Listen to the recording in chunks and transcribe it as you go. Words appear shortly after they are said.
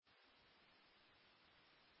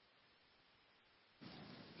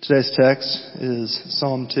Today's text is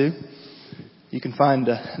Psalm 2. You can find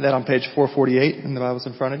that on page 448 in the Bibles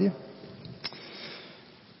in front of you.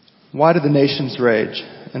 Why do the nations rage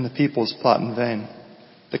and the peoples plot in vain?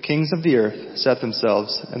 The kings of the earth set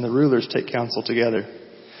themselves, and the rulers take counsel together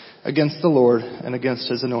against the Lord and against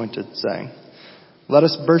his anointed, saying, Let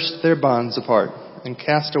us burst their bonds apart and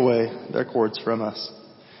cast away their cords from us.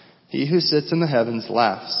 He who sits in the heavens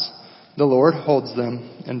laughs. The Lord holds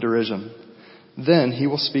them in derision. Then he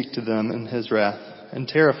will speak to them in his wrath and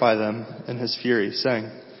terrify them in his fury, saying,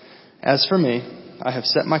 As for me, I have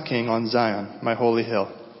set my king on Zion, my holy hill.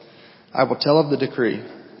 I will tell of the decree.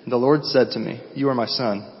 The Lord said to me, You are my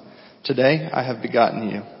son. Today I have begotten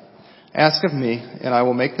you. Ask of me, and I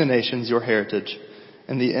will make the nations your heritage,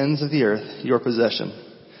 and the ends of the earth your possession.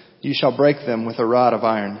 You shall break them with a rod of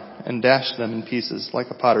iron, and dash them in pieces like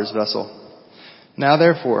a potter's vessel. Now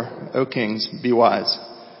therefore, O kings, be wise.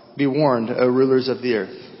 Be warned, O rulers of the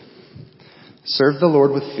earth. Serve the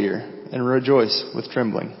Lord with fear, and rejoice with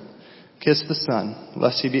trembling. Kiss the Son,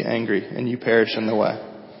 lest he be angry, and you perish in the way.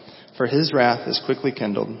 For his wrath is quickly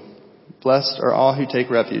kindled. Blessed are all who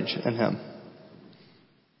take refuge in him.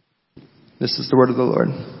 This is the word of the Lord.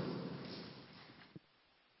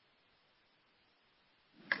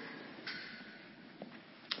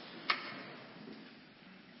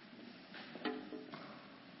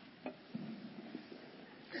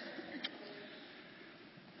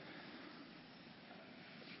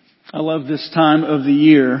 I love this time of the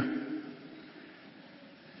year.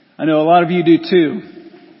 I know a lot of you do too.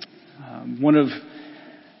 One of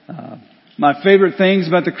my favorite things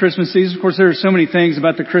about the Christmas season, of course there are so many things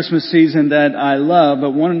about the Christmas season that I love,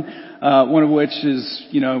 but one of which is,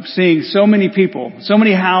 seeing so many people, so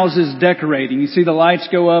many houses decorating. You see the lights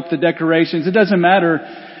go up, the decorations. It doesn't matter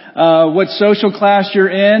what social class you're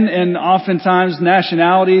in, and oftentimes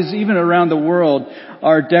nationalities, even around the world,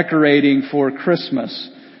 are decorating for Christmas.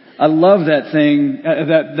 I love that thing,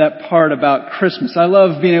 that part about Christmas. I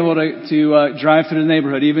love being able to drive through the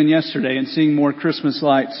neighborhood, even yesterday, and seeing more Christmas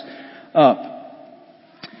lights up.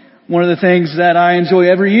 One of the things that I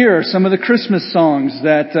enjoy every year are some of the Christmas songs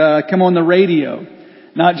that come on the radio.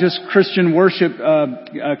 Not just Christian worship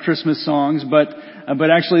Christmas songs, but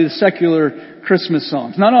actually the secular Christmas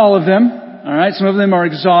songs. Not all of them, all right? Some of them are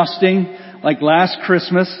exhausting, like Last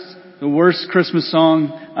Christmas, the worst Christmas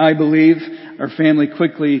song, I believe. Our family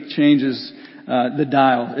quickly changes the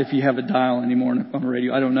dial, if you have a dial anymore on the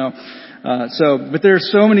radio. I don't know. But there are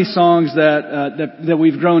so many songs that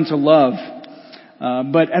we've grown to love.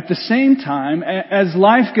 But at the same time, as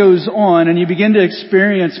life goes on and you begin to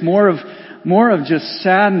experience more of just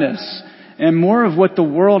sadness and more of what the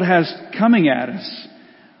world has coming at us,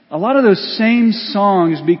 a lot of those same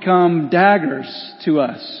songs become daggers to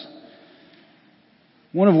us.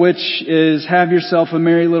 One of which is Have Yourself a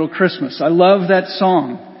Merry Little Christmas. I love that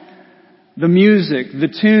song. The music, the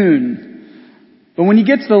tune. But when you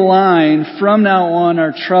get to the line, From now on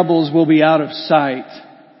our troubles will be out of sight,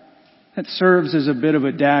 that serves as a bit of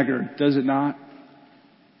a dagger, does it not?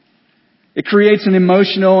 It creates an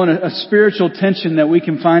emotional and a spiritual tension that we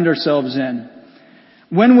can find ourselves in.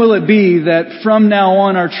 When will it be that from now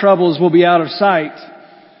on our troubles will be out of sight?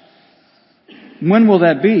 When will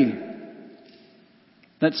that be?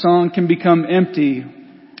 That song can become empty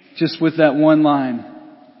just with that one line.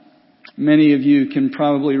 Many of you can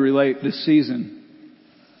probably relate this season.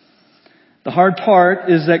 The hard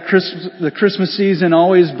part is that the Christmas season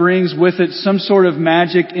always brings with it some sort of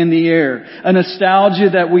magic in the air, a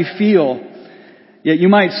nostalgia that we feel. Yet you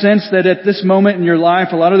might sense that at this moment in your life,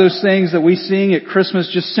 a lot of those things that we sing at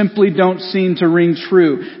Christmas just simply don't seem to ring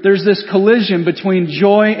true. There's this collision between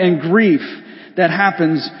joy and grief that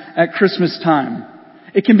happens at Christmas time.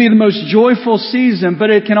 It can be the most joyful season, but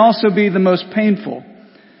it can also be the most painful.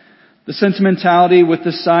 The sentimentality with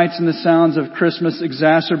the sights and the sounds of Christmas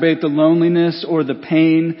exacerbate the loneliness or the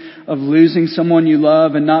pain of losing someone you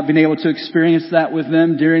love and not being able to experience that with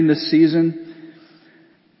them during this season.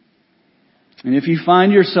 And if you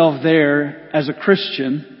find yourself there as a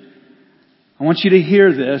Christian, I want you to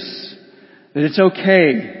hear this, that it's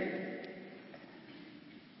okay.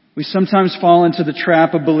 We sometimes fall into the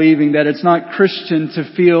trap of believing that it's not Christian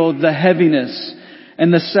to feel the heaviness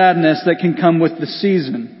and the sadness that can come with the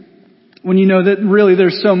season. When you know that really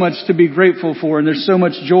there's so much to be grateful for and there's so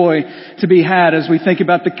much joy to be had as we think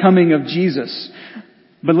about the coming of Jesus.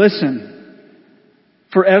 But listen,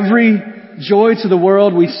 for every joy to the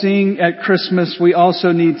world we sing at Christmas, we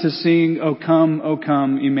also need to sing, O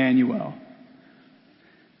come, Emmanuel.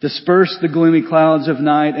 Disperse the gloomy clouds of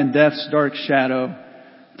night and death's dark shadow.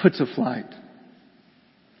 Put to flight.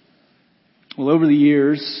 Well, over the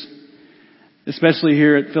years, especially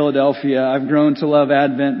here at Philadelphia, I've grown to love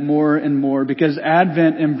Advent more and more because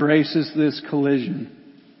Advent embraces this collision.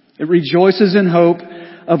 It rejoices in hope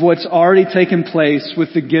of what's already taken place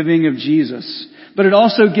with the giving of Jesus. But it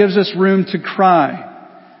also gives us room to cry,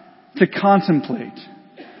 to contemplate,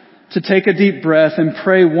 to take a deep breath and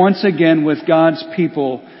pray once again with God's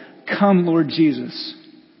people, "Come, Lord Jesus."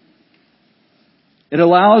 It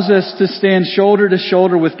allows us to stand shoulder to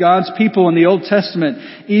shoulder with God's people in the Old Testament,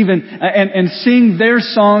 even, and sing their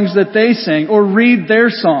songs that they sang, or read their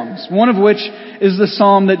songs. One of which is the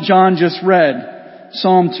psalm that John just read,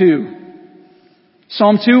 Psalm 2.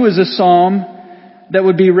 Psalm 2 is a psalm that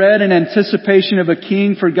would be read in anticipation of a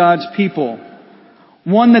king for God's people.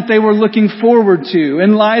 One that they were looking forward to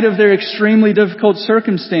in light of their extremely difficult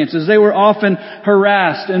circumstances. They were often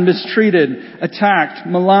harassed and mistreated, attacked,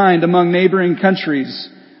 maligned among neighboring countries.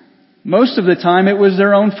 Most of the time it was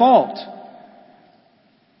their own fault.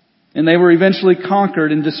 And they were eventually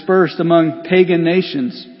conquered and dispersed among pagan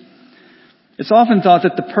nations. It's often thought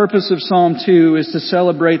that the purpose of Psalm 2 is to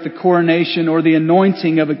celebrate the coronation or the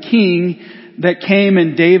anointing of a king that came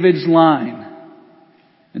in David's line.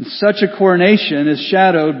 And such a coronation is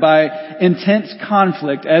shadowed by intense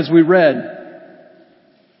conflict, as we read.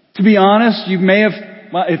 To be honest,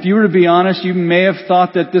 if you were to be honest, you may have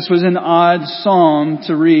thought that this was an odd psalm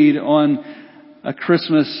to read on a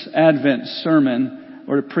Christmas Advent sermon,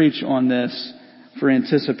 or to preach on this for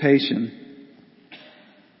anticipation.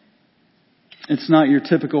 It's not your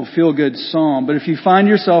typical feel-good psalm, but if you find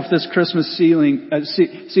yourself this Christmas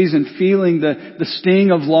season feeling the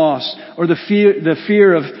sting of loss, or the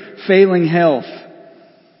fear of failing health,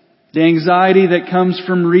 the anxiety that comes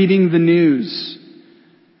from reading the news,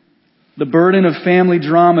 the burden of family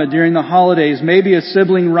drama during the holidays, maybe a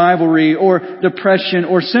sibling rivalry or depression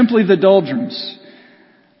or simply the doldrums,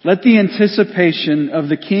 let the anticipation of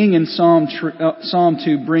the King in Psalm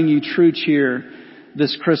 2 bring you true cheer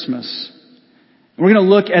this Christmas. We're going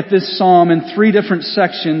to look at this psalm in 3 different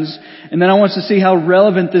sections, and then I want us to see how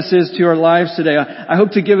relevant this is to our lives today. I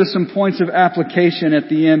hope to give us some points of application at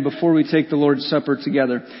the end before we take the Lord's Supper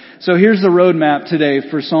together. So here's the roadmap today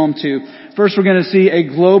for Psalm 2. First, we're going to see a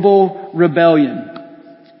global rebellion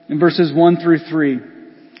in verses 1 through 3.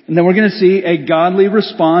 And then we're going to see a godly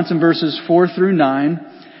response in verses 4 through 9.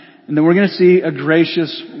 And then we're going to see a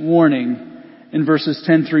gracious warning in verses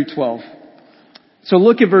 10 through 12. So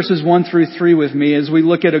look at verses 1 through 3 with me as we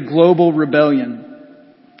look at a global rebellion.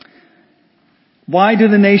 Why do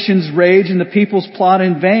the nations rage and the peoples plot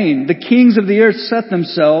in vain? The kings of the earth set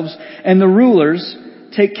themselves, and the rulers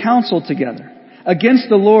take counsel together against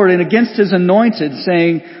the Lord and against His anointed,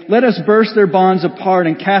 saying, "Let us burst their bonds apart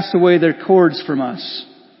and cast away their cords from us."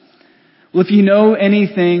 Well, if you know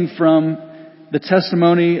anything from the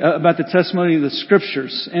testimony, about the testimony of the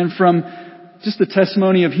Scriptures, and from just the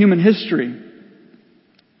testimony of human history,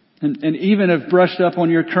 and even have brushed up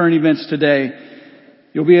on your current events today,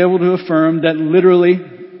 you'll be able to affirm that literally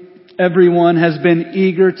everyone has been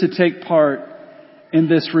eager to take part in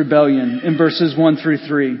this rebellion in verses 1 through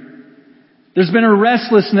 3. There's been a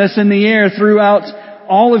restlessness in the air throughout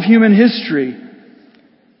all of human history.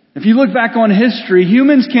 If you look back on history,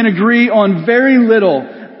 humans can agree on very little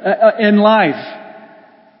in life.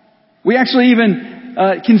 We actually even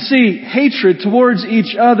can see hatred towards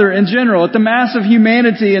each other in general. At the mass of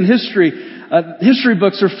humanity and history, history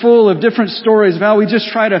books are full of different stories of how we just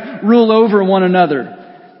try to rule over one another.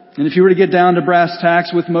 And if you were to get down to brass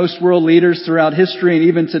tacks with most world leaders throughout history and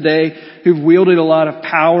even today who've wielded a lot of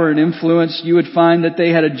power and influence, you would find that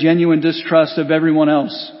they had a genuine distrust of everyone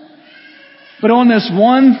else. But on this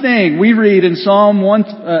one thing, we read in Psalm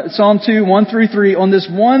 2, 1 through 3, on this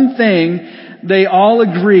one thing, they all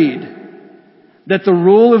agreed that the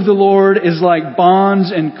rule of the Lord is like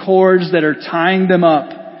bonds and cords that are tying them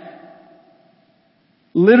up.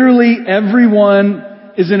 Literally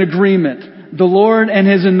everyone is in agreement. The Lord and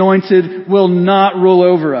His anointed will not rule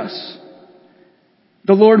over us.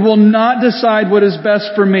 The Lord will not decide what is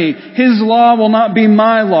best for me. His law will not be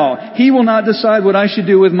my law. He will not decide what I should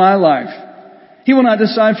do with my life. He will not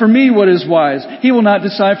decide for me what is wise. He will not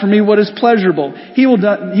decide for me what is pleasurable. He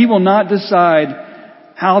will not decide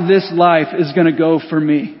how this life is going to go for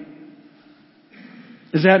me.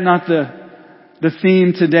 Is that not the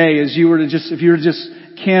theme today? If you were to just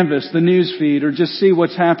canvass the news feed or just see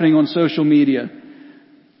what's happening on social media,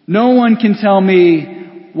 no one can tell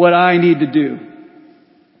me what I need to do.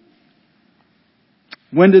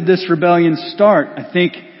 When did this rebellion start? I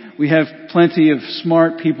think we have plenty of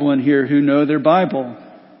smart people in here who know their Bible.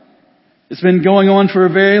 It's been going on for a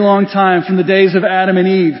very long time, from the days of Adam and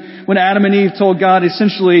Eve, when Adam and Eve told God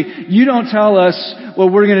essentially, "You don't tell us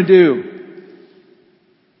what we're going to do.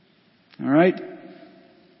 All right?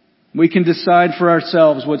 We can decide for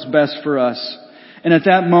ourselves what's best for us. And at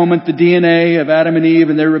that moment, the DNA of Adam and Eve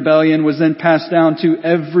and their rebellion was then passed down to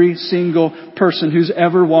every single person who's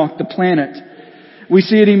ever walked the planet. We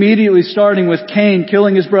see it immediately starting with Cain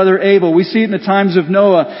killing his brother Abel. We see it in the times of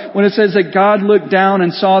Noah when it says that God looked down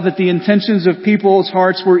and saw that the intentions of people's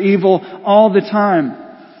hearts were evil all the time.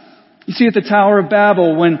 You see at the Tower of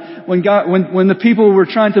Babel when the people were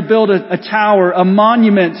trying to build a tower, a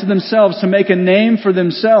monument to themselves to make a name for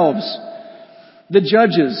themselves. The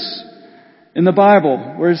judges in the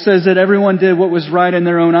Bible where it says that everyone did what was right in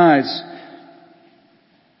their own eyes.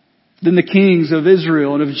 Then the kings of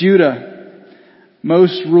Israel and of Judah,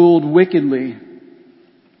 most ruled wickedly.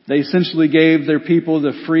 They essentially gave their people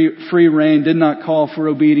the free rein, did not call for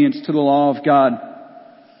obedience to the law of God.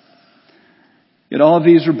 Yet all of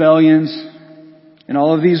these rebellions and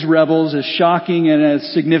all of these rebels, as shocking and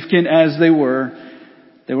as significant as they were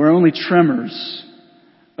only tremors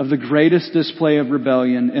of the greatest display of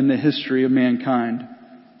rebellion in the history of mankind.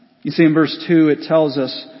 You see in verse 2 it tells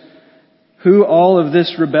us who all of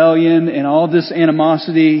this rebellion and all of this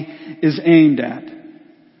animosity is aimed at.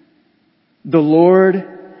 The Lord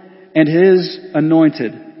and His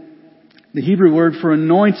anointed. The Hebrew word for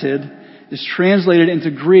anointed is translated into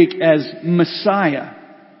Greek as Messiah.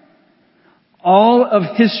 All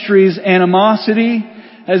of history's animosity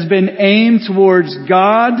has been aimed towards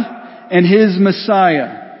God and His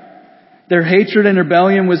Messiah. Their hatred and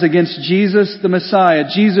rebellion was against Jesus, the Messiah.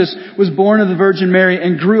 Jesus was born of the Virgin Mary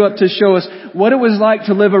and grew up to show us what it was like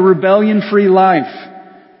to live a rebellion-free life.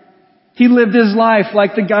 He lived his life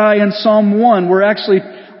like the guy in Psalm 1. We're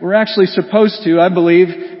actually supposed to, I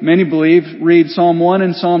believe, many believe, read Psalm 1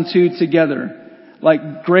 and Psalm 2 together.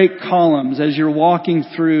 Like great columns as you're walking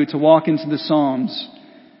through to walk into the Psalms.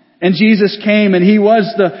 And Jesus came and He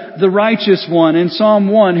was the righteous one in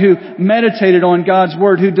Psalm 1 who meditated on God's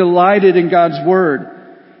Word, who delighted in God's Word.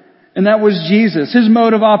 And that was Jesus. His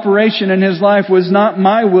mode of operation in His life was not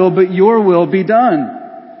my will, but your will be done.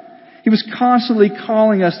 He was constantly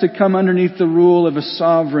calling us to come underneath the rule of a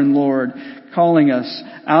sovereign Lord, calling us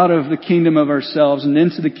out of the kingdom of ourselves and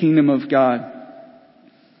into the kingdom of God.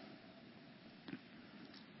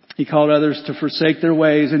 He called others to forsake their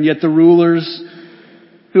ways, and yet the rulers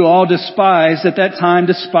who all despised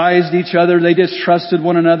each other. They distrusted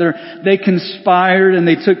one another. They conspired and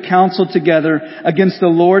they took counsel together against the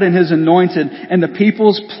Lord and His anointed. And the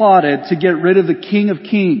peoples plotted to get rid of the King of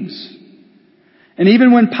Kings. And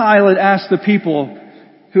even when Pilate asked the people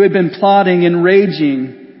who had been plotting and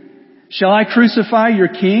raging, "Shall I crucify your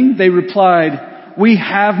king?" they replied, "We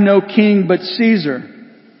have no king but Caesar."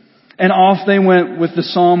 And off they went with the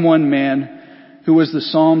Psalm 1 man who was the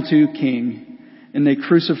Psalm 2 king. And they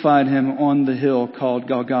crucified Him on the hill called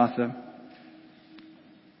Golgotha.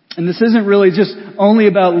 And this isn't really just only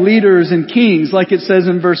about leaders and kings like it says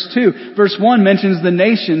in verse 2. Verse 1 mentions the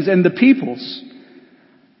nations and the peoples.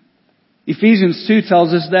 Ephesians 2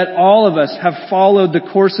 tells us that all of us have followed the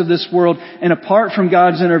course of this world, and apart from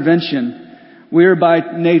God's intervention, we are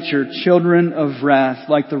by nature children of wrath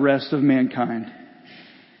like the rest of mankind.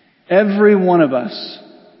 Every one of us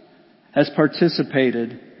has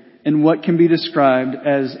participated in what can be described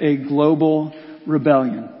as a global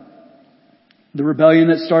rebellion. The rebellion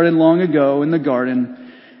that started long ago in the garden,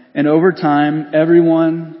 and over time,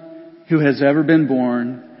 everyone who has ever been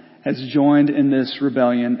born has joined in this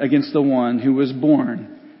rebellion against the one who was born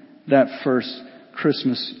that first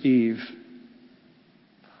Christmas Eve.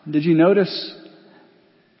 Did you notice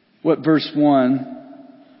what verse 1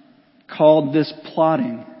 called this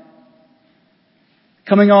plotting?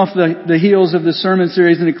 Coming off the heels of the sermon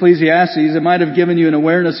series in Ecclesiastes, it might have given you an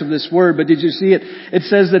awareness of this word, but did you see it? It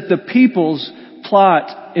says that the peoples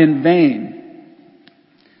plot in vain.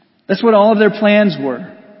 That's what all of their plans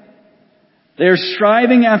were. They are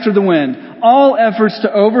striving after the wind. All efforts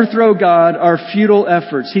to overthrow God are futile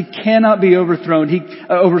efforts. He cannot be overthrown.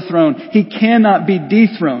 He cannot be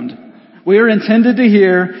dethroned. We are intended to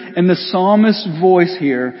hear in the psalmist's voice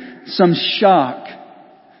here some shock,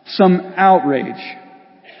 some outrage.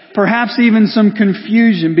 Perhaps even some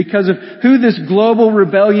confusion because of who this global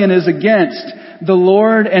rebellion is against, the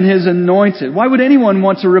Lord and His anointed. Why would anyone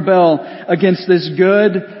want to rebel against this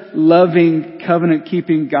good, loving,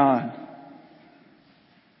 covenant-keeping God?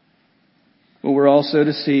 Well, we're also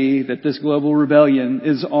to see that this global rebellion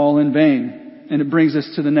is all in vain. And it brings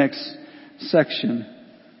us to the next section.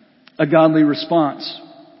 A godly response.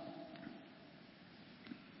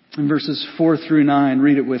 In verses 4 through 9,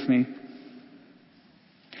 read it with me.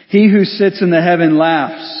 He who sits in the heaven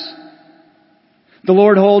laughs. The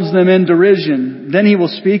Lord holds them in derision. Then he will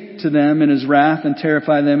speak to them in his wrath and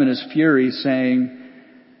terrify them in his fury, saying,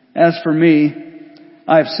 As for me,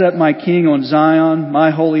 I have set my king on Zion,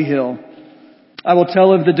 my holy hill. I will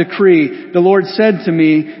tell of the decree. The Lord said to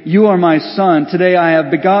me, You are my son. Today I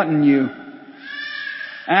have begotten you.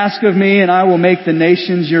 Ask of me, and I will make the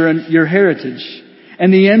nations your heritage,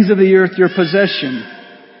 and the ends of the earth your possession.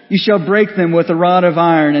 You shall break them with a rod of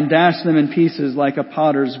iron and dash them in pieces like a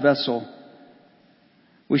potter's vessel.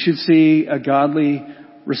 We should see a godly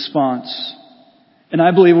response. And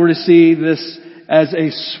I believe we're to see this as a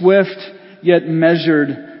swift yet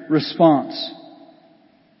measured response.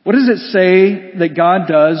 What does it say that God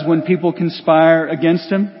does when people conspire against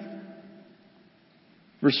him?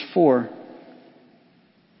 Verse 4.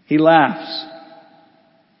 He laughs.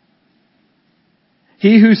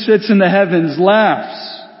 He who sits in the heavens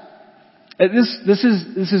laughs. This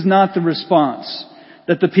is not the response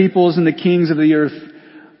that the peoples and the kings of the earth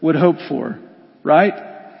would hope for, right?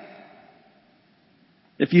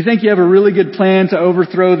 If you think you have a really good plan to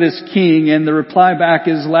overthrow this king and the reply back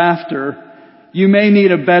is laughter, you may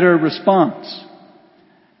need a better response.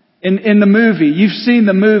 In the movie, you've seen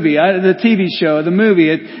the movie, the TV show, the movie,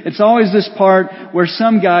 it's always this part where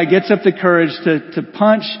some guy gets up the courage to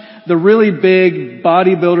punch the really big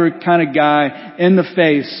bodybuilder kind of guy in the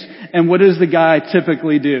face. And what does the guy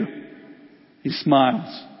typically do? He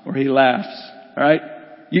smiles or he laughs, right?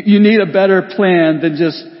 You need a better plan than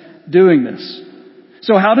just doing this.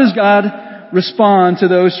 So how does God respond to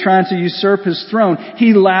those trying to usurp his throne?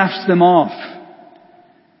 He laughs them off.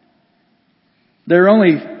 There are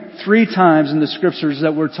only 3 times in the scriptures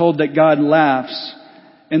that we're told that God laughs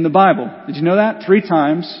in the Bible. Did you know that? 3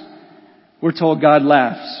 times we're told God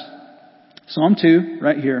laughs. Psalm 2,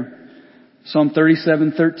 right here. Psalm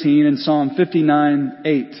 37:13 and Psalm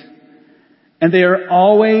 59:8. And they are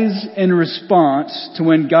always in response to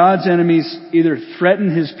when God's enemies either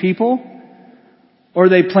threaten his people or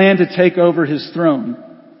they plan to take over his throne.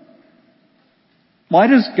 Why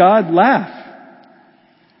does God laugh?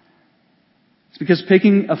 It's because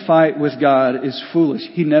picking a fight with God is foolish.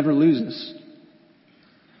 He never loses.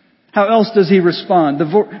 How else does he respond?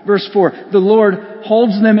 Verse 4, the Lord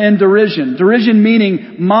holds them in derision. Derision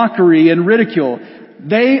meaning mockery and ridicule.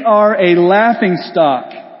 They are a laughing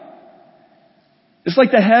stock. It's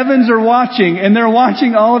like the heavens are watching, and they're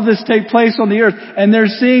watching all of this take place on the earth, and they're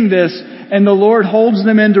seeing this, and the Lord holds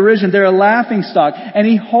them in derision. They're a laughing stock, and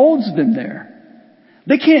he holds them there.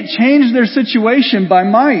 They can't change their situation by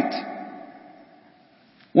might.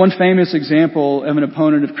 One famous example of an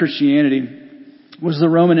opponent of Christianity was the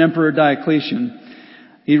Roman Emperor Diocletian.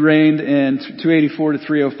 He reigned in 284 to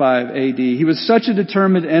 305 AD. He was such a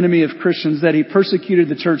determined enemy of Christians that he persecuted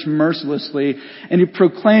the church mercilessly, and he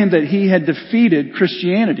proclaimed that he had defeated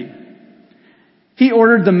Christianity. He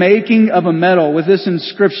ordered the making of a medal with this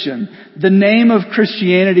inscription, the name of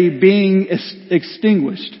Christianity being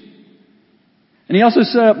extinguished. And he also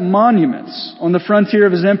set up monuments on the frontier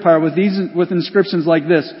of his empire with inscriptions like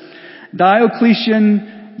this: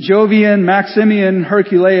 Diocletian, Jovian, Maximian,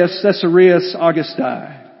 Herculeus, Caesarius,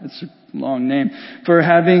 Augusti. That's a long name. For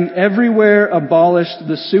having everywhere abolished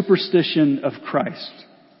the superstition of Christ.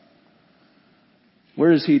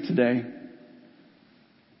 Where is he today?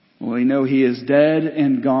 Well, we know he is dead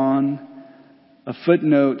and gone. A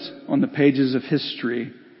footnote on the pages of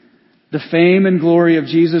history. The fame and glory of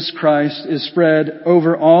Jesus Christ is spread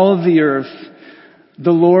over all of the earth.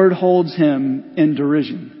 The Lord holds him in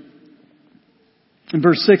derision. In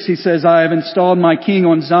verse 6 he says, I have installed my king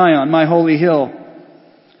on Zion, my holy hill.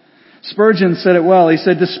 Spurgeon said it well. He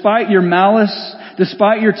said, despite your malice,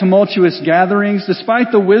 despite your tumultuous gatherings, despite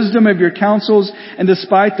the wisdom of your counsels, and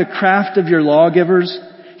despite the craft of your lawgivers,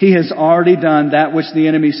 he has already done that which the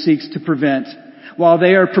enemy seeks to prevent. While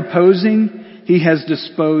they are proposing, he has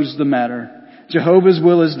disposed the matter. Jehovah's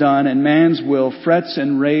will is done, and man's will frets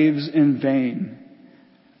and raves in vain.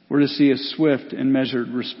 We're to see a swift and measured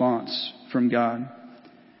response from God.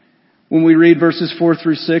 When we read verses 4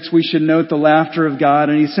 through 6, we should note the laughter of God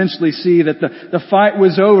and essentially see that the fight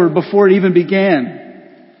was over before it even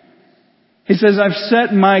began. He says, I've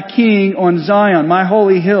set my king on Zion, my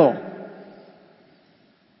holy hill.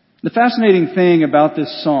 The fascinating thing about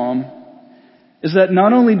this psalm is that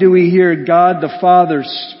not only do we hear God the Father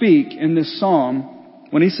speak in this psalm,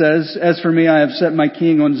 when he says, as for me, I have set my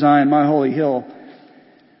king on Zion, my holy hill,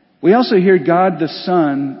 we also hear God the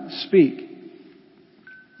Son speak.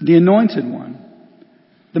 The Anointed One,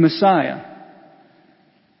 the Messiah.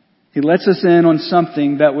 He lets us in on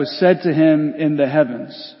something that was said to him in the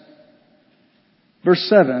heavens. Verse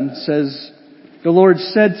 7 says, the Lord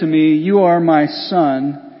said to me, you are my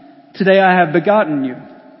son. today I have begotten you.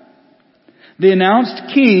 The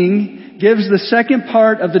announced king gives the second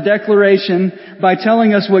part of the declaration by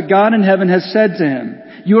telling us what God in heaven has said to him.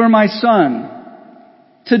 You are my son.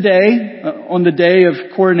 Today, on the day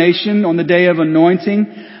of coronation, on the day of anointing,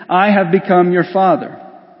 I have become your father.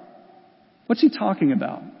 What's he talking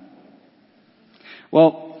about?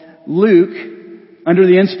 Well, Luke, under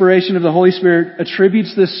the inspiration of the Holy Spirit,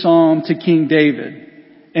 attributes this psalm to King David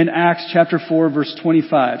in Acts chapter 4, verse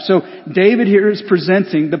 25. So David here is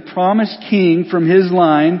presenting the promised king from his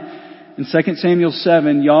line. In 2 Samuel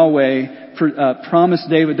 7, Yahweh promised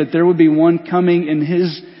David that there would be one coming in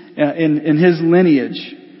his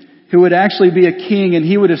lineage who would actually be a king, and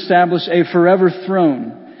he would establish a forever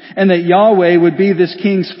throne. And that Yahweh would be this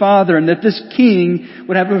king's father, and that this king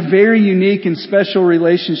would have a very unique and special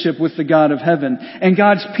relationship with the God of heaven. And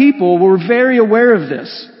God's people were very aware of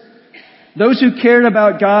this. Those who cared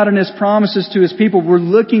about God and His promises to His people were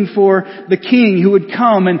looking for the king who would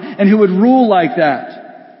come and who would rule like that.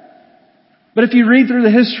 But if you read through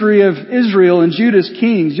the history of Israel and Judah's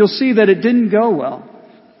kings, you'll see that it didn't go well.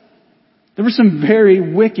 There were some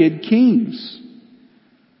very wicked kings.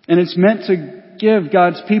 And it's meant to give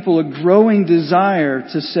God's people a growing desire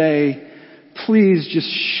to say, please just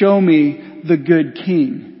show me the good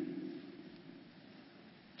king.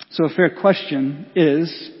 So a fair question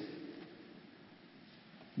is,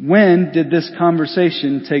 when did this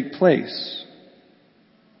conversation take place?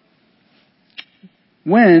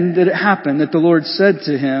 When did it happen that the Lord said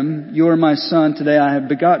to him, you are my son, today I have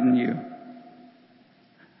begotten you?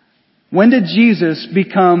 When did Jesus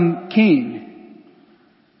become king?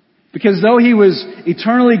 Because though He was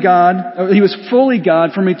eternally God, He was fully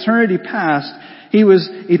God from eternity past, He was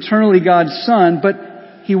eternally God's son, but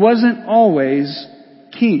He wasn't always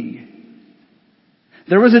king.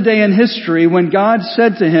 There was a day in history when God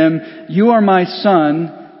said to him, you are my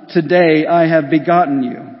son, today I have begotten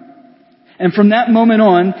you. And from that moment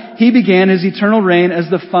on, He began His eternal reign as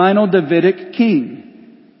the final Davidic king.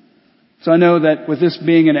 So I know that with this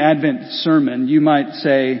being an Advent sermon, you might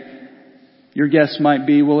say, your guess might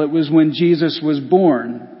be, well, it was when Jesus was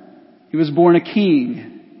born. He was born a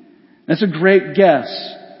king. That's a great guess.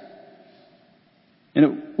 And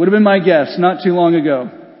it would have been my guess not too long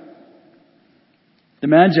ago. The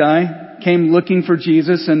Magi came looking for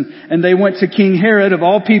Jesus, and they went to King Herod, of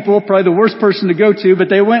all people, probably the worst person to go to, but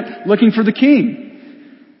they went looking for the king.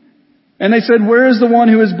 And they said, where is the one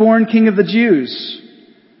who is born King of the Jews?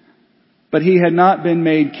 But He had not been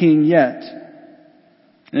made king yet.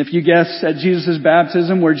 And if you guess at Jesus'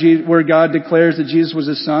 baptism, where God declares that Jesus was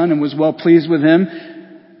His son and was well pleased with Him,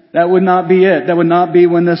 that would not be it. That would not be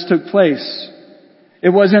when this took place. It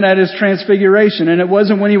wasn't at His transfiguration, and it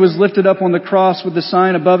wasn't when He was lifted up on the cross with the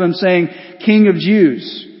sign above Him saying, King of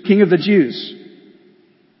Jews, King of the Jews.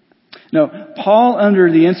 No, Paul, under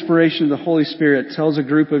the inspiration of the Holy Spirit, tells a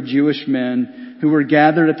group of Jewish men who were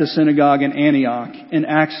gathered at the synagogue in Antioch in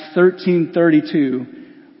Acts 13:32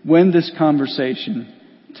 when this conversation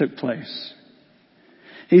took place.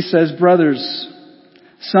 He says, brothers,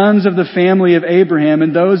 sons of the family of Abraham,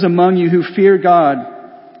 and those among you who fear God,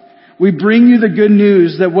 we bring you the good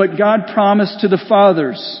news that what God promised to the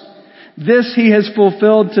fathers, this He has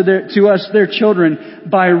fulfilled to us, their children,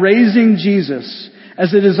 by raising Jesus,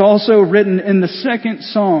 as it is also written in the second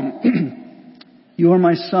Psalm, you are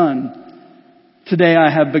my son, today I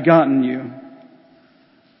have begotten you.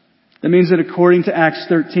 That means that according to Acts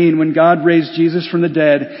 13, when God raised Jesus from the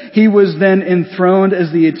dead, He was then enthroned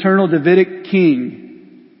as the eternal Davidic king.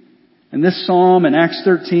 And this psalm in Acts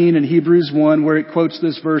 13 and Hebrews 1, where it quotes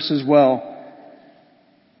this verse as well,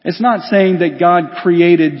 it's not saying that God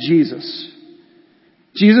created Jesus.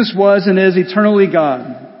 Jesus was and is eternally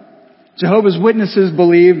God. Jehovah's Witnesses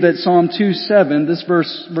believe that Psalm 2:7, this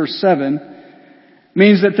verse 7,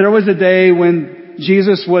 means that there was a day when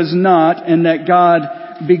Jesus was not, and that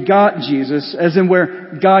God begot Jesus, as in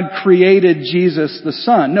where God created Jesus the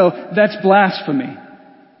Son. No, that's blasphemy.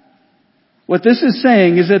 What this is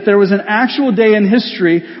saying is that there was an actual day in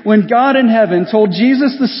history when God in heaven told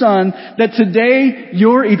Jesus the Son that today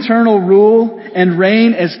your eternal rule and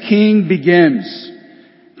reign as king begins,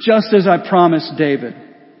 just as I promised David.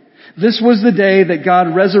 This was the day that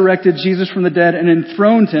God resurrected Jesus from the dead and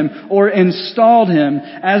enthroned Him, or installed Him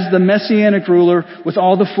as the messianic ruler with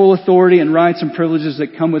all the full authority and rights and privileges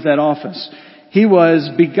that come with that office. He was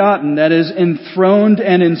begotten, that is, enthroned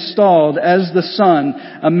and installed as the Son,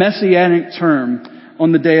 a messianic term,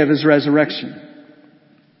 on the day of His resurrection.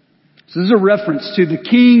 So this is a reference to the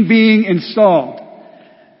King being installed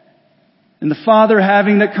and the Father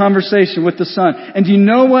having that conversation with the Son. And do you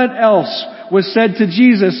know what else was said to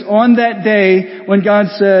Jesus on that day when God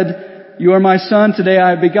said, "You are my son, today I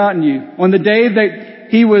have begotten you." On the day that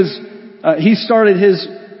he started his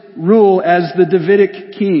rule as the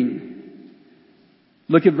Davidic king.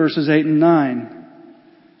 Look at verses 8 and 9.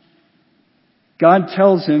 God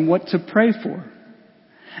tells him what to pray for.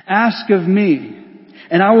 "Ask of me,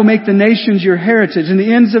 and I will make the nations your heritage and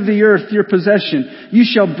the ends of the earth your possession. You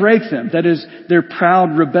shall break them," that is their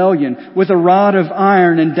proud rebellion, "with a rod of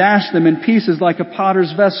iron and dash them in pieces like a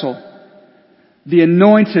potter's vessel." The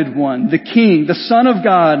anointed one, the king, the Son of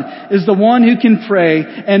God, is the one who can pray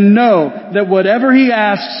and know that whatever he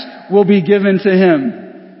asks will be given to him.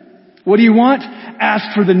 What do you want?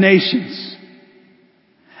 Ask for the nations.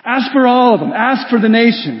 Ask for all of them. Ask for the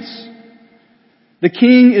nations. The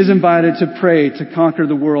king is invited to pray to conquer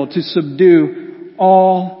the world, to subdue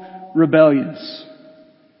all rebellions.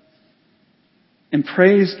 And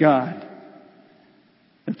praise God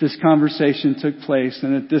that this conversation took place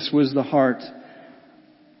and that this was the heart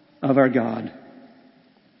of our God.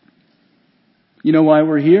 You know why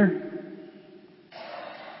we're here?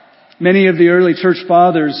 Many of the early church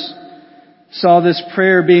fathers saw this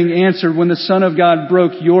prayer being answered when the Son of God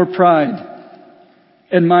broke your pride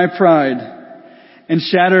and my pride and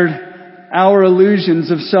shattered our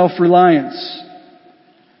illusions of self-reliance.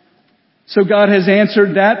 So God has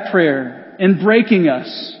answered that prayer in breaking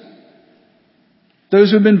us. Those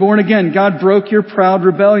who have been born again, God broke your proud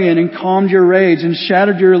rebellion and calmed your rage and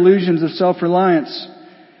shattered your illusions of self-reliance.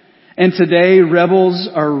 And today, rebels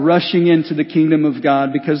are rushing into the kingdom of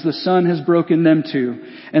God because the Son has broken them too,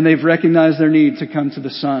 and they've recognized their need to come to the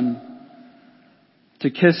Son, to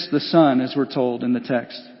kiss the Son, as we're told in the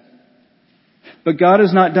text. But God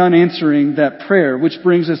is not done answering that prayer, which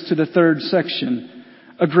brings us to the third section,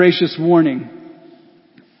 a gracious warning.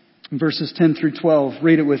 Verses 10 through 12.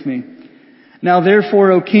 Read it with me. "Now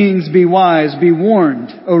therefore, O kings, be wise, be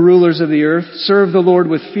warned, O rulers of the earth. Serve the Lord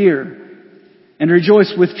with fear and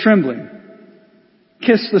rejoice with trembling.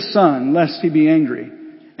 Kiss the Son, lest he be angry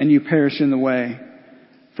and you perish in the way.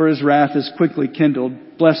 For his wrath is quickly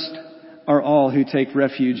kindled. Blessed are all who take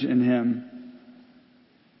refuge in him."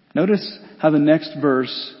 Notice how the next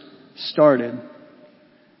verse started.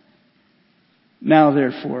 "Now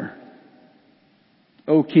therefore,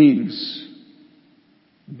 O kings,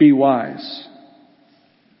 be wise.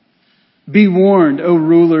 Be warned, O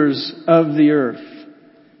rulers of the earth."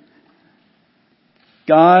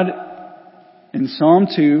 God, in Psalm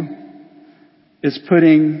 2, is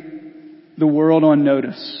putting the world on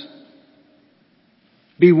notice.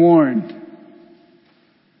 Be warned.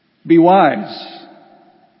 Be wise.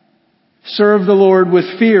 Serve the Lord with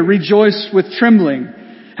fear. Rejoice with trembling.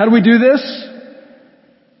 How do we do this?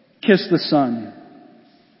 Kiss the Son.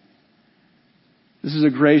 This is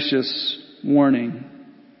a gracious warning.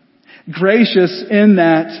 Gracious in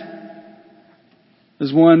that,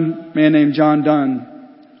 there's one man named John Donne.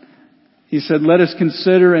 He said, "Let us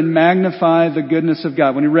consider and magnify the goodness of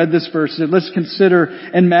God." When he read this verse, he said, "Let's consider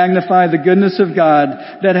and magnify the goodness of God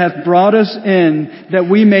that hath brought us in that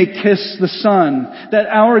we may kiss the Son. That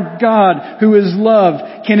our God, who is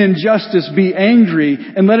love, can in justice be angry.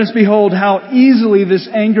 And let us behold how easily this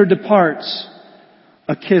anger departs.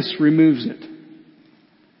 A kiss removes it."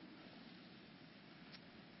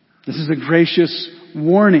 This is a gracious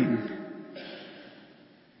warning.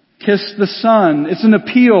 Kiss the Son. It's an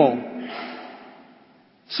appeal.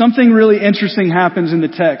 Something really interesting happens in the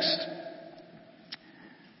text.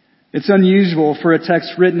 It's unusual for a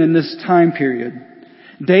text written in this time period.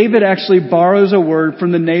 David actually borrows a word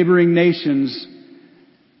from the neighboring nations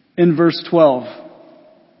in verse 12.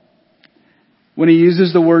 When he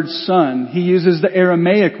uses the word son, he uses the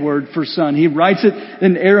Aramaic word for son. He writes it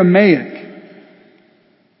in Aramaic.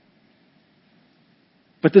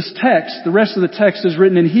 But this text, the rest of the text is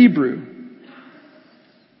written in Hebrew.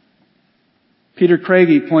 Peter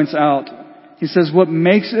Craigie points out, he says, what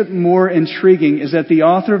makes it more intriguing is that the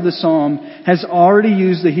author of the psalm has already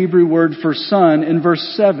used the Hebrew word for son in verse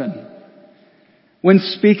 7 when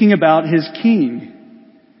speaking about his king.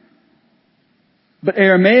 But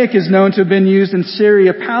Aramaic is known to have been used in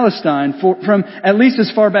Syria, Palestine, from at least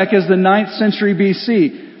as far back as the 9th century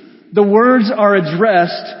BC. The words are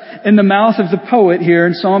addressed in the mouth of the poet here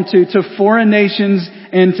in Psalm 2 to foreign nations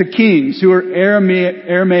and to kings who are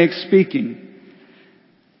Aramaic speaking.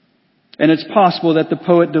 And it's possible that the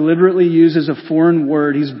poet deliberately uses a foreign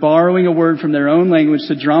word. He's borrowing a word from their own language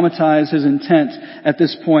to dramatize his intent at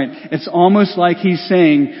this point. It's almost like he's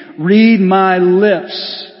saying, read my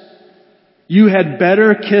lips. You had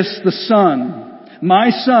better kiss the Son,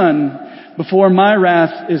 my Son, before my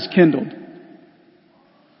wrath is kindled.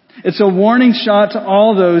 It's a warning shot to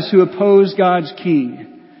all those who oppose God's king.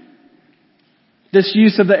 This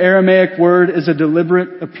use of the Aramaic word is a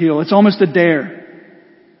deliberate appeal. It's almost a dare.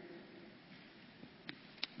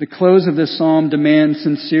 The close of this psalm demands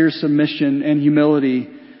sincere submission and humility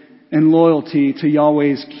and loyalty to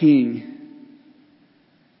Yahweh's king.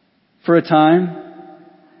 For a time,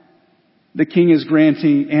 the king is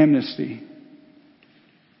granting amnesty.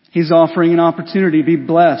 He's offering an opportunity to be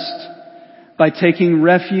blessed by taking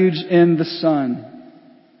refuge in the Son.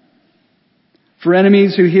 For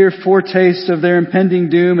enemies who hear foretastes of their impending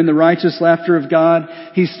doom and the righteous laughter of God,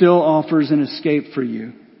 He still offers an escape for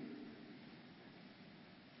you.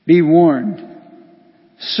 Be warned.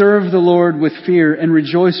 Serve the Lord with fear and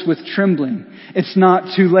rejoice with trembling. It's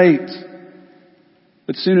not too late,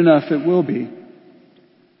 but soon enough it will be.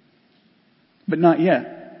 But not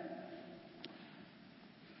yet.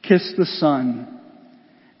 Kiss the Son,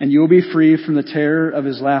 and you'll be free from the terror of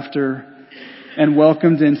His laughter and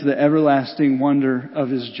welcomed into the everlasting wonder of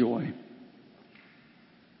His joy.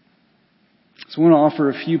 So I want to offer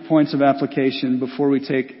a few points of application before we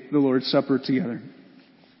take the Lord's Supper together.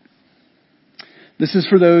 This is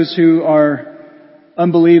for those who are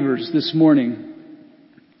unbelievers this morning.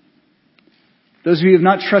 Those of you who have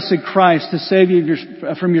not trusted Christ to save you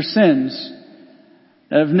from your sins,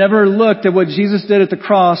 that have never looked at what Jesus did at the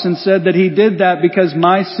cross and said that He did that because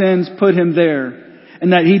my sins put Him there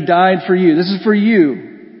and that He died for you. This is for you.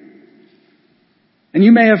 And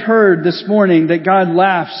you may have heard this morning that God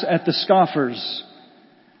laughs at the scoffers.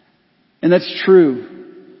 And that's true.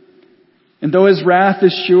 And though His wrath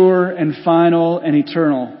is sure and final and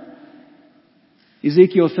eternal,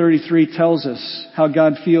 Ezekiel 33 tells us how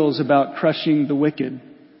God feels about crushing the wicked.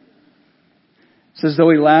 It says, though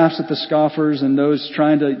He laughs at the scoffers and those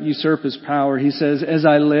trying to usurp His power, He says, as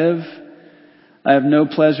I live, I have no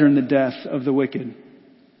pleasure in the death of the wicked.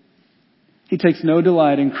 He takes no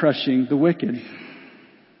delight in crushing the wicked.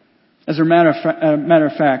 As a matter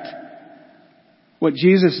of fact, what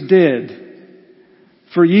Jesus did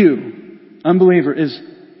for you, unbeliever, is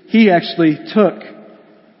He actually took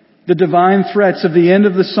the divine threats of the end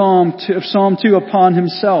of the Psalm 2 upon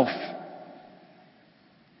Himself.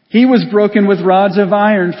 He was broken with rods of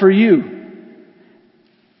iron for you,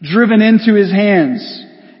 driven into His hands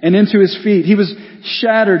and into His feet. He was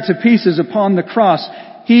shattered to pieces upon the cross.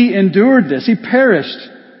 He endured this. He perished,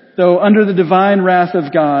 though, under the divine wrath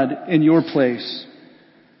of God in your place.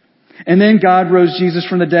 And then God rose Jesus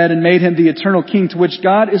from the dead and made Him the eternal King, to which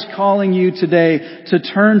God is calling you today to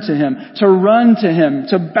turn to Him, to run to Him,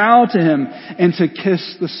 to bow to Him, and to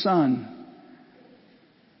kiss the Son.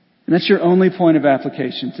 And that's your only point of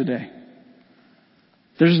application today.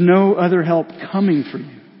 There's no other help coming for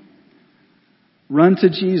you. Run to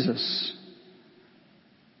Jesus.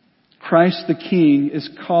 Christ the King is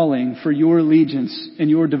calling for your allegiance and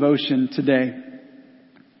your devotion today.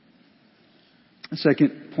 A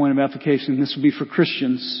second point of application, this will be for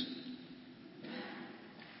Christians.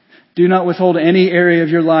 Do not withhold any area of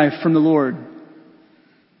your life from the Lord.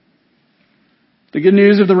 The good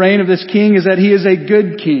news of the reign of this King is that He is a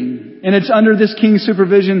good King. And it's under this King's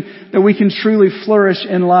supervision that we can truly flourish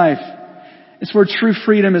in life. It's where true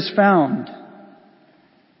freedom is found.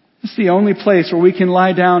 It's the only place where we can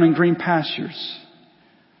lie down in green pastures.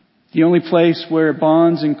 The only place where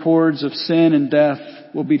bonds and cords of sin and death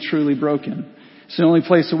will be truly broken. It's the only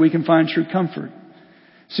place that we can find true comfort.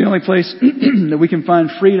 It's the only place that we can find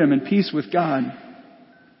freedom and peace with God.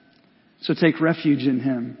 So take refuge in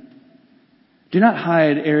Him. Do not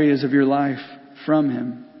hide areas of your life from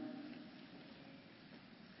Him.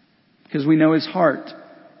 Because we know His heart.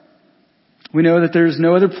 We know that there is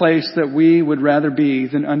no other place that we would rather be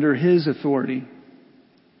than under His authority.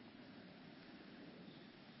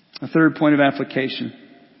 A third point of application.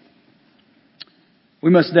 We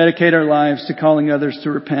must dedicate our lives to calling others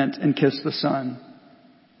to repent and kiss the Son.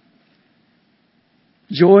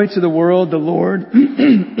 Joy to the world, the Lord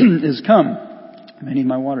is come. I need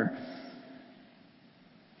my water.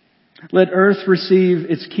 Let earth receive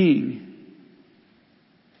its King.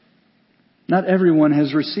 Not everyone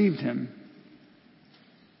has received Him.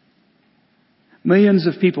 Millions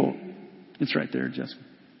of people. It's right there, Jessica.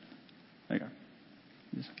 There you go.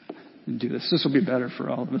 Just do this. This will be better for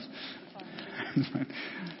all of us.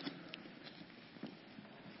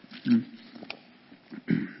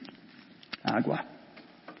 Agua.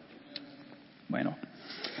 Bueno.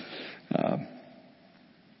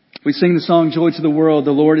 We sing the song, Joy to the World,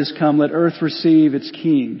 the Lord is come, let earth receive its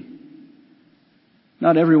King.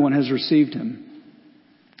 Not everyone has received Him.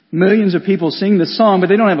 Millions of people sing this song, but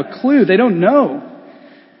they don't have a clue. They don't know.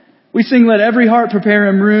 We sing, let every heart prepare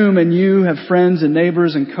him room, and you have friends and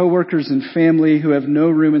neighbors and coworkers and family who have no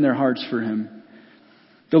room in their hearts for him.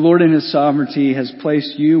 The Lord in his sovereignty has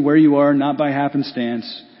placed you where you are, not by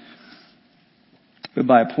happenstance, but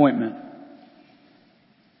by appointment.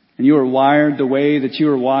 And you are wired the way that you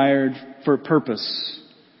are wired for a purpose,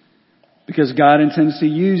 because God intends to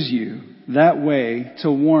use you that way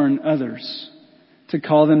to warn others, to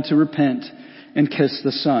call them to repent and kiss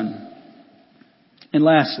the Son. And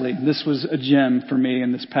lastly, this was a gem for me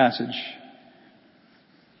in this passage.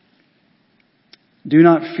 Do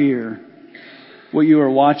not fear what you are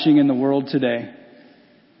watching in the world today.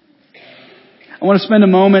 I want to spend a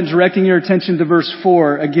moment directing your attention to verse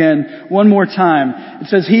 4 again, one more time. It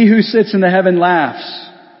says, he who sits in the heaven laughs.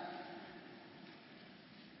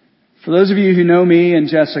 For those of you who know me and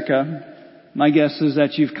Jessica, my guess is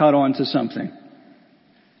that you've caught on to something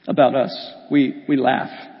about us. We laugh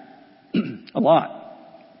a lot.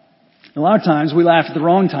 A lot of times we laugh at the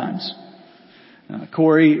wrong times.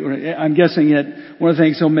 Corey, I'm guessing that one of the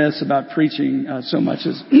things he'll miss about preaching so much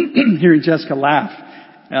is hearing Jessica laugh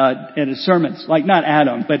at his sermons. Like not at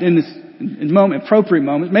him, but in appropriate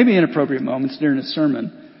moments, maybe inappropriate moments during a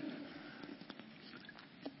sermon.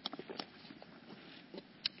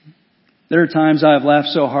 There are times I have laughed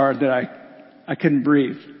so hard that I couldn't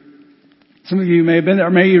breathe. Some of you may have been there,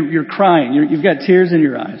 or maybe you're crying. You've got tears in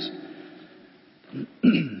your eyes.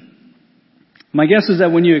 My guess is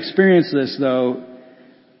that when you experience this, though,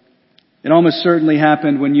 it almost certainly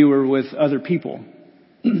happened when you were with other people.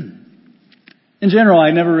 In general,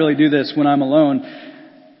 I never really do this when I'm alone.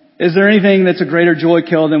 Is there anything that's a greater joy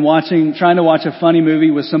kill than trying to watch a funny movie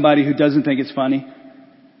with somebody who doesn't think it's funny?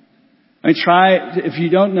 I mean, if you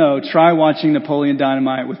don't know, try watching Napoleon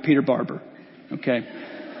Dynamite with Peter Barber. Okay.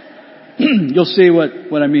 You'll see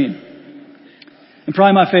what I mean. And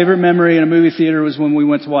probably my favorite memory in a movie theater was when we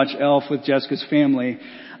went to watch Elf with Jessica's family.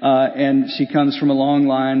 And she comes from a long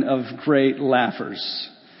line of great laughers.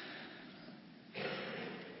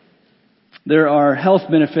 There are health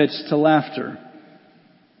benefits to laughter.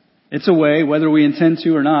 It's a way, whether we intend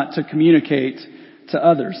to or not, to communicate to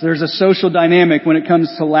others. There's a social dynamic when it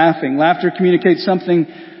comes to laughing. Laughter communicates something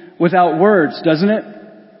without words, doesn't it?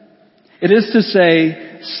 It is to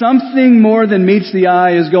say, something more than meets the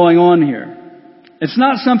eye is going on here. It's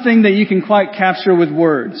not something that you can quite capture with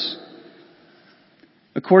words.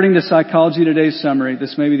 According to Psychology Today's summary,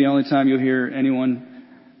 this may be the only time you'll hear anyone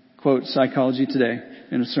quote Psychology Today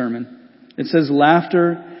in a sermon. It says,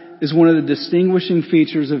 laughter is one of the distinguishing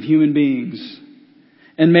features of human beings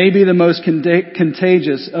and may be the most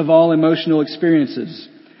contagious of all emotional experiences.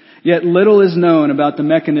 Yet little is known about the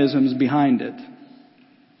mechanisms behind it.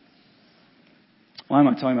 Why am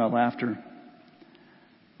I talking about laughter?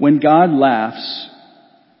 When God laughs,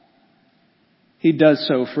 He does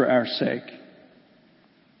so for our sake,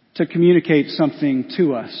 to communicate something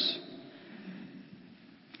to us.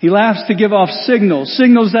 He laughs to give off signals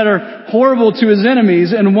that are horrible to His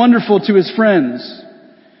enemies and wonderful to His friends.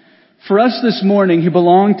 For us this morning who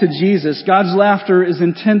belong to Jesus, God's laughter is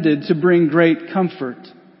intended to bring great comfort.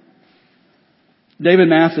 David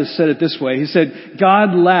Mathis said it this way. He said,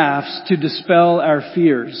 God laughs to dispel our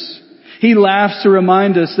fears. He laughs to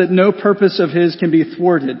remind us that no purpose of His can be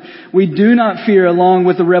thwarted. We do not fear along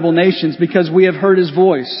with the rebel nations because we have heard His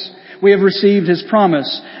voice. We have received His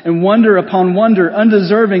promise, and wonder upon wonder,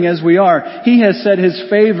 undeserving as we are, He has set His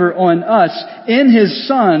favor on us in His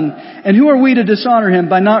Son. And who are we to dishonor Him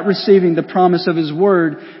by not receiving the promise of His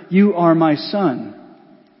word? You are my Son.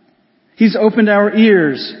 He's opened our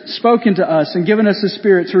ears, spoken to us, and given us His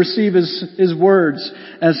Spirit to receive His words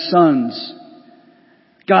as sons.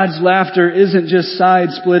 God's laughter isn't just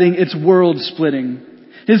side-splitting, it's world-splitting.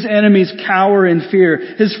 His enemies cower in fear.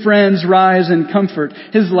 His friends rise in comfort.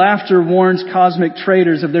 His laughter warns cosmic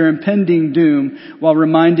traitors of their impending doom while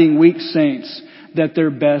reminding weak saints that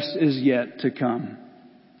their best is yet to come.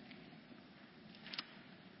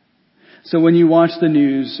 So when you watch the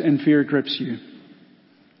news and fear grips you,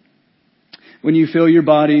 when you feel your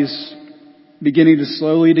bodies beginning to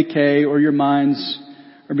slowly decay or your minds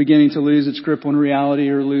are beginning to lose its grip on reality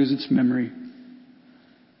or lose its memory,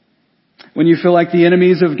 when you feel like the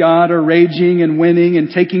enemies of God are raging and winning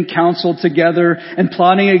and taking counsel together and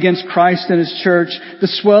plotting against Christ and His church, the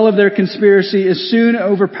swell of their conspiracy is soon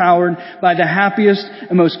overpowered by the happiest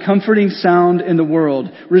and most comforting sound in the world,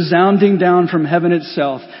 resounding down from heaven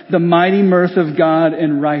itself, the mighty mirth of God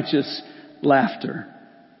and righteous laughter.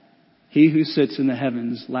 He who sits in the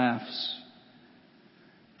heavens laughs.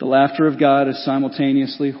 The laughter of God is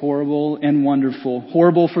simultaneously horrible and wonderful.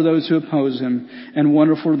 Horrible for those who oppose Him, and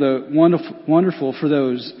wonderful for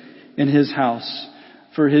those in His house.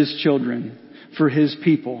 for His children, for His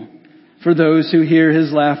people, for those who hear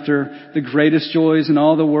His laughter, the greatest joys in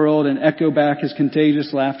all the world, and echo back His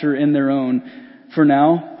contagious laughter in their own. For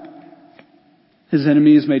now, His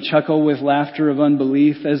enemies may chuckle with laughter of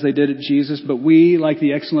unbelief as they did at Jesus, but we, like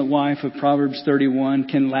the excellent wife of Proverbs 31,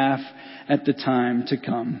 can laugh at the time to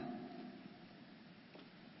come.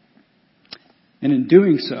 And in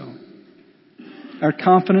doing so, our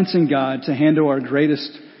confidence in God to handle our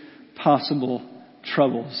greatest possible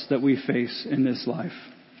troubles that we face in this life.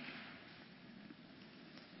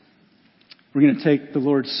 We're going to take the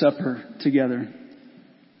Lord's Supper together.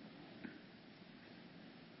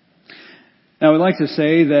 Now, I would like to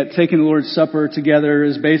say that taking the Lord's Supper together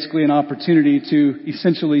is basically an opportunity to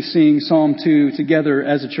essentially sing Psalm 2 together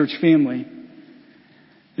as a church family.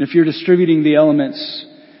 And if you're distributing the elements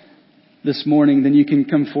this morning, then you can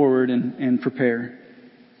come forward and prepare.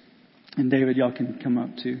 And David, y'all can come up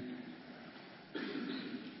too.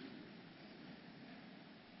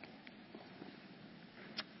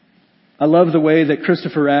 I love the way that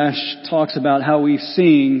Christopher Ash talks about how we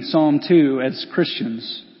sing Psalm 2 as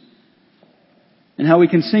Christians. And how we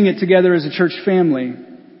can sing it together as a church family.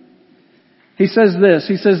 He says this,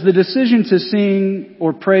 the decision to sing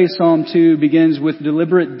or pray Psalm 2 begins with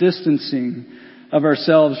deliberate distancing of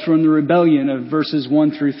ourselves from the rebellion of verses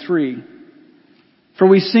 1 through 3. For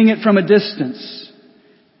we sing it from a distance.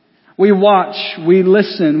 We watch, we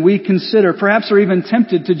listen, we consider, perhaps are even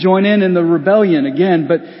tempted to join in the rebellion again,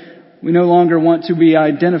 but we no longer want to be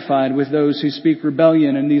identified with those who speak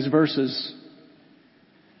rebellion in these verses.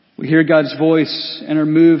 We hear God's voice and are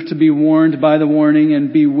moved to be warned by the warning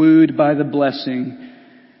and be wooed by the blessing.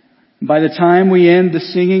 By the time we end the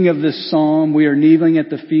singing of this psalm, we are kneeling at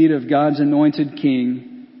the feet of God's anointed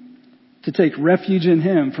King to take refuge in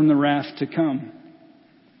Him from the wrath to come.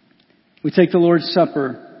 We take the Lord's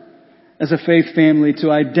Supper as a faith family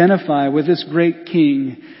to identify with this great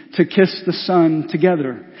King, to kiss the Son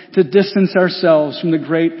together, to distance ourselves from the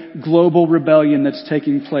great global rebellion that's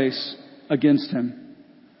taking place against Him.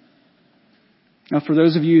 Now, for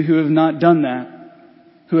those of you who have not done that,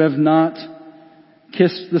 who have not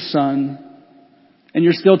kissed the Son, and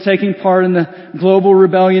you're still taking part in the global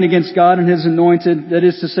rebellion against God and His anointed, that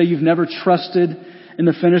is to say you've never trusted in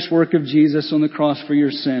the finished work of Jesus on the cross for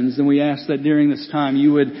your sins, then we ask that during this time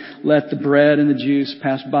you would let the bread and the juice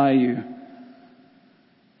pass by you.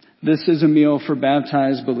 This is a meal for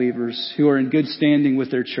baptized believers who are in good standing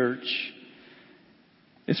with their church.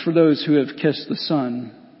 It's for those who have kissed the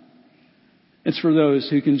Son. It's for those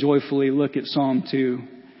who can joyfully look at Psalm 2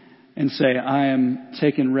 and say, I am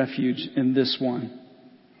taking refuge in this one.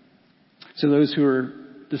 So those who are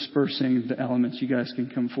dispersing the elements, you guys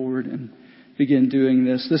can come forward and begin doing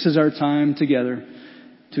this. This is our time together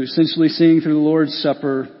to essentially sing through the Lord's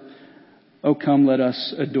Supper, "Oh, come, let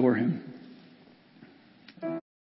us adore Him."